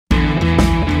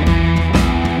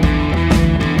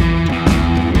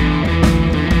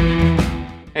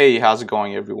Hey, how's it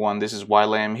going everyone? This is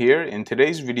YLAM here. In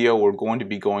today's video, we're going to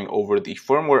be going over the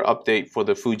firmware update for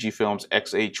the Fujifilm's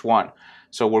X-H1.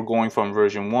 So we're going from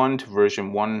version 1 to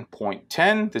version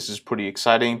 1.10. This is pretty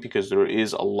exciting because there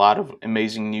is a lot of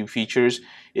amazing new features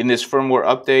in this firmware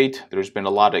update. There's been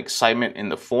a lot of excitement in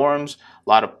the forums, a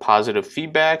lot of positive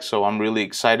feedback. So I'm really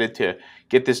excited to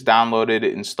get this downloaded,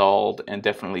 installed, and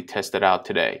definitely test it out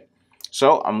today.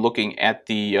 So I'm looking at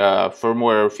the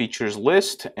firmware features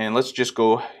list, and let's just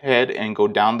go ahead and go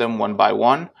down them one by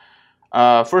one.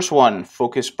 First one,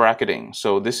 focus bracketing.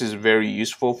 So this is very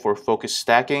useful for focus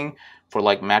stacking for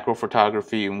like macro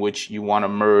photography, in which you want to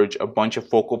merge a bunch of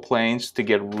focal planes to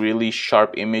get really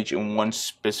sharp image in one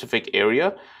specific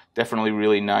area. Definitely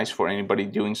really nice for anybody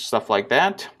doing stuff like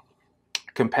that.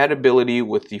 Compatibility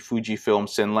with the Fujifilm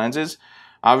Cine lenses.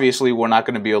 Obviously, we're not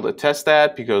going to be able to test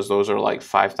that because those are like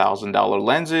 $5,000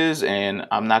 lenses, and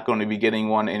I'm not going to be getting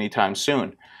one anytime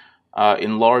soon.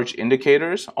 Enlarged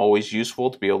indicators, always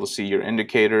useful to be able to see your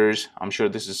indicators. I'm sure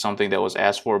this is something that was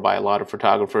asked for by a lot of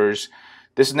photographers.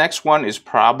 This next one is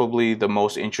probably the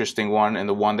most interesting one and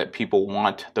the one that people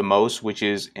want the most, which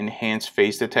is enhanced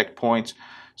phase detect points.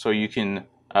 So you can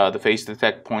the phase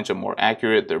detect points are more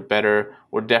accurate, they're better.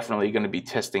 We're definitely going to be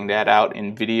testing that out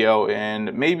in video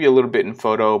and maybe a little bit in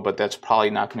photo, but that's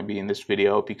probably not going to be in this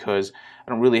video because I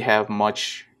don't really have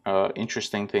much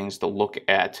interesting things to look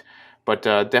at. But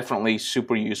definitely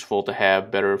super useful to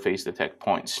have better phase detect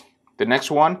points. The next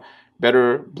one,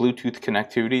 better Bluetooth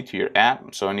connectivity to your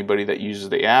app. So anybody that uses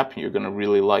the app, you're going to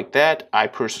really like that. I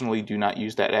personally do not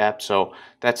use that app, so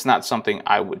that's not something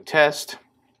I would test.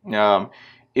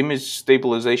 Image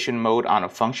stabilization mode on a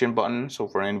function button. So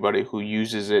for anybody who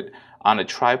uses it on a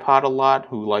tripod a lot,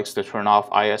 who likes to turn off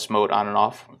IS mode on and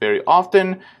off very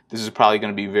often, this is probably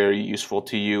going to be very useful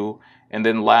to you. And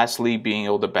then lastly, being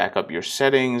able to back up your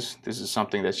settings. This is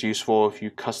something that's useful if you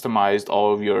customized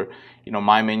all of your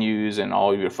my menus and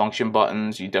all of your function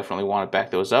buttons. You definitely want to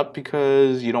back those up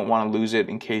because you don't want to lose it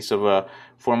in case of a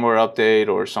firmware update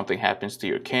or something happens to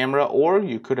your camera, or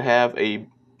you could have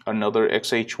another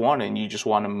X-H1 and you just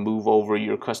want to move over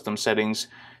your custom settings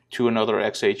to another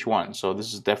X-H1. So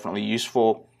this is definitely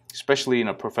useful, especially in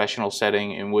a professional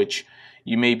setting in which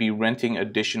you may be renting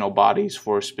additional bodies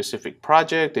for a specific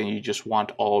project and you just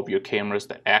want all of your cameras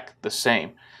to act the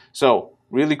same. So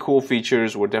really cool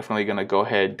features. We're definitely going to go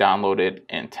ahead, download it,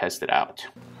 and test it out.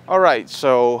 Alright,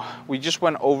 so we just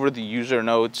went over the user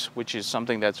notes, which is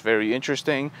something that's very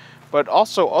interesting. But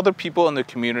also other people in the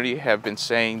community have been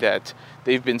saying that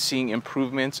they've been seeing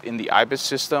improvements in the IBIS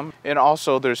system, and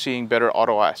also they're seeing better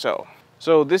auto ISO.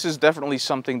 So this is definitely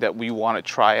something that we want to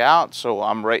try out. So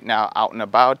I'm right now out and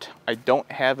about. I don't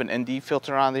have an ND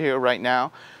filter on here right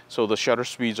now, so the shutter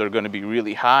speeds are going to be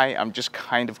really high. I'm just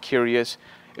kind of curious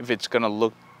if it's going to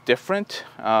look different.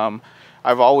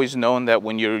 I've always known that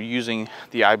when you're using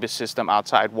the IBIS system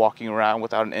outside, walking around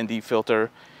without an ND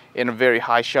filter in a very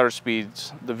high shutter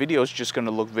speeds, the video is just going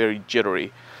to look very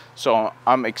jittery. So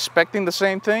I'm expecting the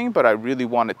same thing, but I really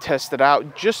want to test it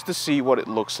out just to see what it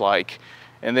looks like.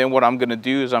 And then what I'm going to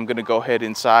do is I'm going to go ahead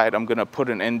inside, I'm going to put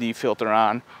an ND filter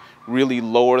on, really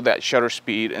lower that shutter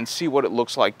speed and see what it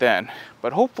looks like then.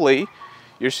 But hopefully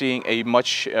you're seeing a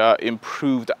much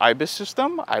improved IBIS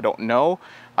system. I don't know.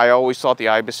 I always thought the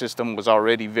IBIS system was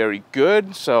already very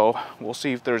good, so we'll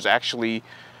see if there's actually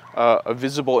a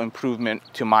visible improvement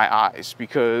to my eyes,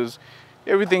 because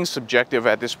everything's subjective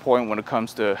at this point when it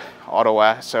comes to auto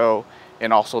ISO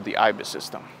and also the IBIS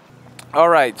system.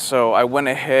 Alright, so I went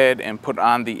ahead and put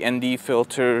on the ND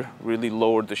filter, really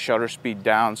lowered the shutter speed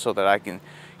down so that I can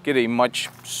get a much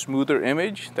smoother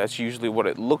image. That's usually what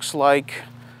it looks like.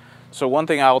 So one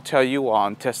thing I'll tell you while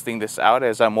I'm testing this out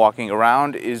as I'm walking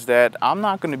around is that I'm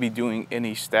not going to be doing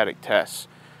any static tests.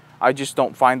 I just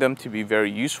don't find them to be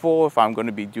very useful. If I'm going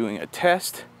to be doing a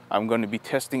test, I'm going to be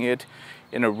testing it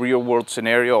in a real world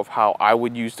scenario of how I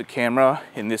would use the camera.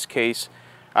 In this case,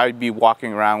 I'd be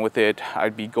walking around with it,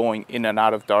 I'd be going in and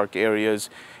out of dark areas,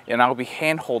 and I'll be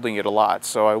hand holding it a lot.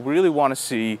 So I really want to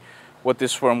see what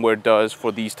this firmware does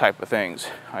for these type of things.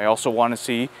 I also want to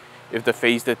see if the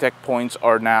phase detect points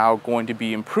are now going to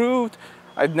be improved.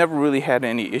 I've never really had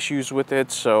any issues with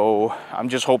it, so I'm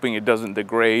just hoping it doesn't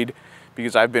degrade,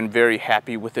 because I've been very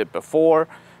happy with it before.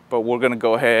 But we're going to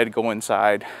go ahead, go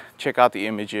inside, check out the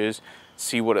images,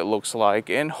 see what it looks like,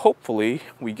 and hopefully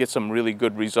we get some really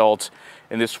good results.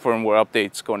 And this firmware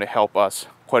update is going to help us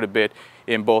quite a bit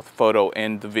in both photo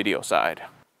and the video side.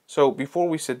 So before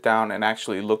we sit down and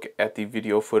actually look at the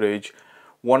video footage,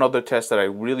 one other test that I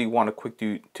really want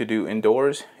to do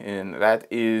indoors, and that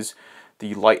is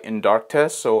the light and dark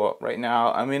test. So right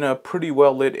now I'm in a pretty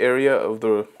well lit area of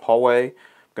the hallway.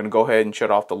 I'm going to go ahead and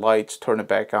shut off the lights, turn it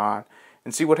back on,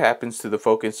 and see what happens to the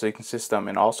focusing system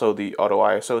and also the auto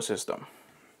ISO system.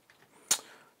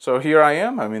 So here I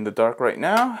am. I'm in the dark right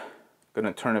now. I'm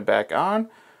going to turn it back on,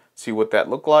 see what that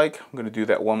looked like. I'm going to do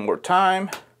that one more time.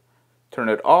 Turn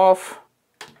it off,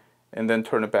 and then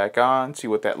turn it back on, see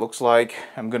what that looks like.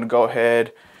 I'm going to go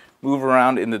ahead, move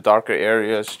around in the darker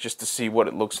areas just to see what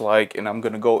it looks like, and I'm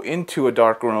going to go into a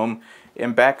dark room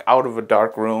and back out of a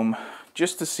dark room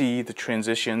just to see the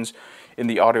transitions in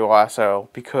the audio ISO,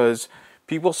 because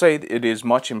people say it is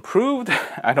much improved.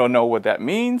 I don't know what that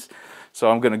means, so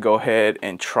I'm going to go ahead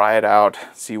and try it out,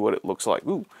 see what it looks like.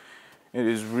 Ooh, it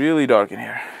is really dark in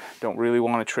here. Don't really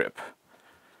want to trip.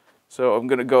 So I'm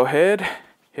going to go ahead,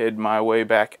 head my way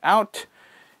back out,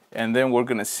 and then we're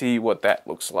going to see what that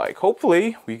looks like.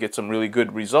 Hopefully we get some really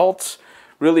good results.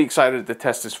 Really excited to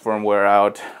test this firmware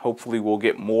out. Hopefully we'll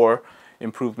get more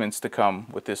improvements to come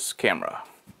with this camera.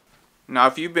 Now,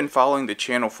 if you've been following the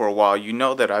channel for a while, you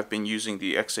know that I've been using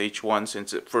the X-H1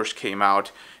 since it first came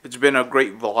out. It's been a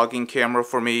great vlogging camera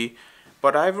for me,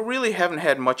 but I really haven't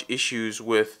had much issues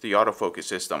with the autofocus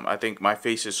system. I think my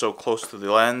face is so close to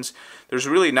the lens, there's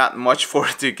really not much for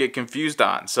it to get confused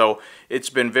on. So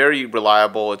it's been very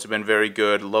reliable, it's been very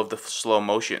good, love the slow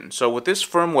motion. So with this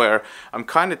firmware, I'm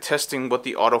kind of testing what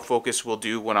the autofocus will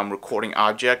do when I'm recording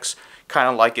objects, kind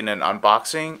of like in an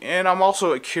unboxing. And I'm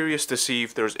also curious to see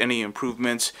if there's any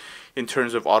improvements in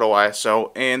terms of auto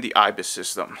ISO and the IBIS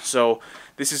system. So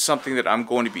this is something that I'm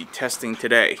going to be testing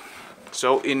today.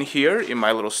 So in here, in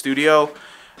my little studio,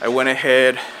 I went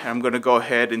ahead, I'm going to go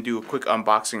ahead and do a quick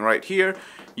unboxing right here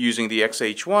using the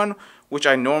X-H1, which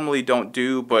I normally don't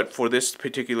do, but for this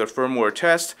particular firmware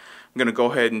test, I'm going to go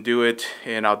ahead and do it,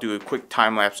 and I'll do a quick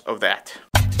time lapse of that.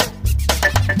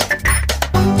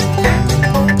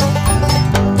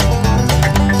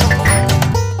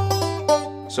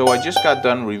 So I just got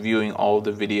done reviewing all of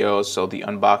the videos, so the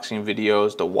unboxing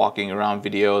videos, the walking around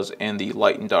videos, and the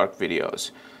light and dark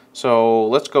videos. So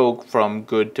let's go from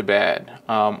good to bad.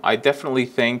 I definitely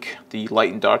think the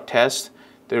light and dark test,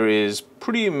 there is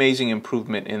pretty amazing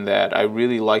improvement in that. I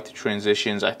really like the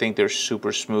transitions. I think they're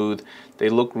super smooth. They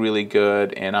look really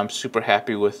good, and I'm super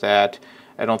happy with that.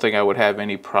 I don't think I would have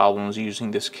any problems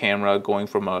using this camera going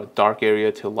from a dark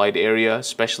area to light area,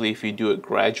 especially if you do it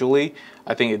gradually.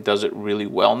 I think it does it really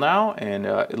well now, and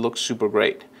it looks super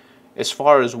great. As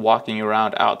far as walking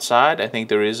around outside, I think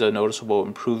there is a noticeable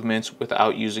improvement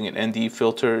without using an ND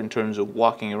filter in terms of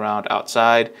walking around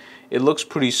outside. It looks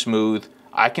pretty smooth.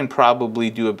 I can probably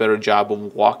do a better job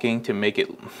of walking to make it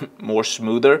more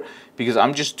smoother, because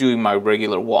I'm just doing my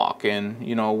regular walk, and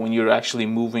you know, when you're actually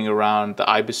moving around, the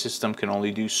IBIS system can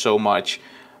only do so much.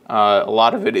 A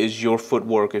lot of it is your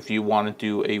footwork if you want to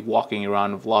do a walking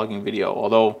around vlogging video,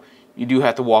 although you do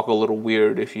have to walk a little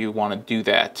weird if you want to do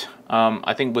that.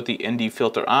 I think with the ND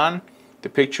filter on, the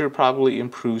picture probably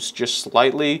improves just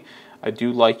slightly. I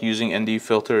do like using ND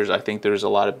filters. I think there's a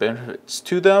lot of benefits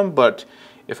to them, but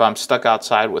if I'm stuck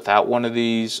outside without one of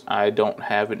these, I don't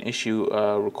have an issue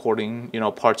recording, you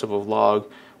know, parts of a vlog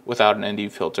without an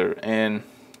ND filter. And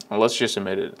well, let's just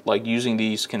admit it, like using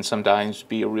these can sometimes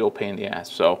be a real pain in the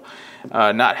ass. So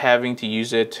not having to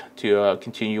use it to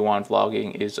continue on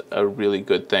vlogging is a really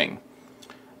good thing.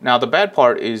 Now the bad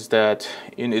part is that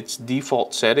in its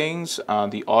default settings,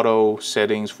 the auto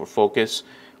settings for focus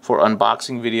for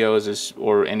unboxing videos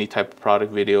or any type of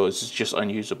product videos is just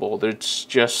unusable. It's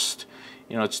just,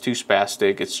 you know, it's too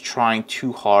spastic, it's trying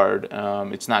too hard,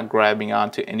 it's not grabbing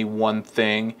onto any one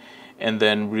thing and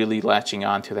then really latching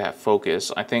onto that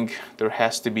focus. I think there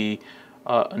has to be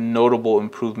a notable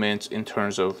improvement in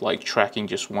terms of like tracking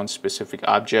just one specific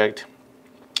object.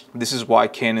 This is why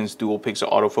Canon's dual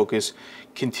pixel autofocus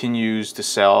continues to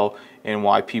sell, and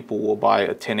why people will buy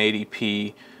a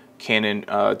 1080p Canon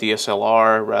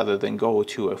DSLR rather than go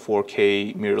to a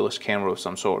 4K mirrorless camera of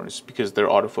some sort. It's because their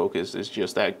autofocus is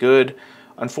just that good.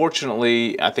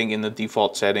 Unfortunately, I think in the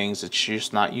default settings, it's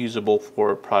just not usable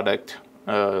for product,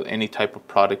 any type of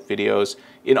product videos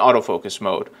in autofocus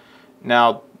mode.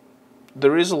 Now,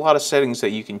 there is a lot of settings that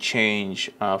you can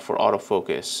change for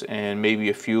autofocus, and maybe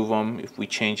a few of them, if we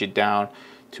change it down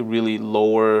to really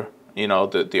lower, you know,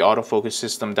 the autofocus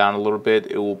system down a little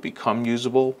bit, it will become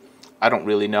usable. I don't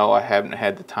really know. I haven't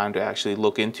had the time to actually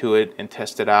look into it and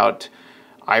test it out.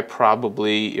 I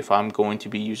probably, if I'm going to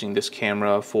be using this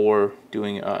camera for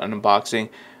doing an unboxing,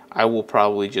 I will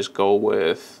probably just go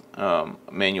with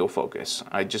manual focus.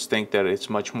 I just think that it's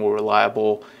much more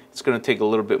reliable. It's going to take a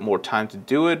little bit more time to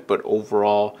do it, but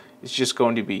overall it's just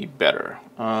going to be better.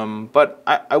 But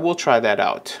I will try that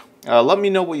out. Let me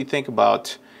know what you think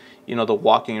about, you know, the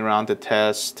walking around the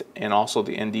test and also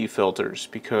the ND filters,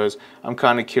 because I'm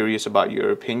kind of curious about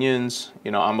your opinions.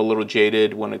 You know, I'm a little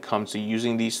jaded when it comes to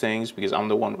using these things because I'm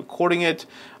the one recording it.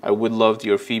 I would love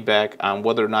your feedback on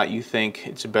whether or not you think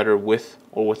it's better with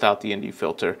or without the ND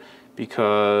filter,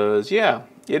 because yeah,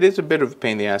 it is a bit of a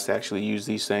pain in the ass to actually use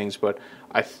these things, but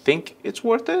I think it's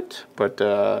worth it. But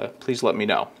please let me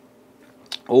know.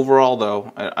 Overall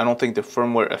though, I don't think the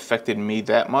firmware affected me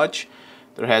that much.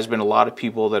 There has been a lot of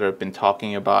people that have been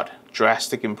talking about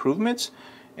drastic improvements,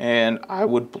 and I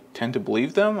would tend to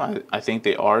believe them. I think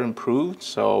they are improved.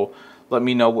 So let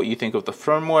me know what you think of the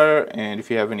firmware, and if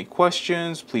you have any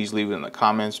questions, please leave it in the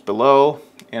comments below.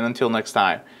 And until next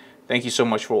time, thank you so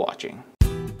much for watching.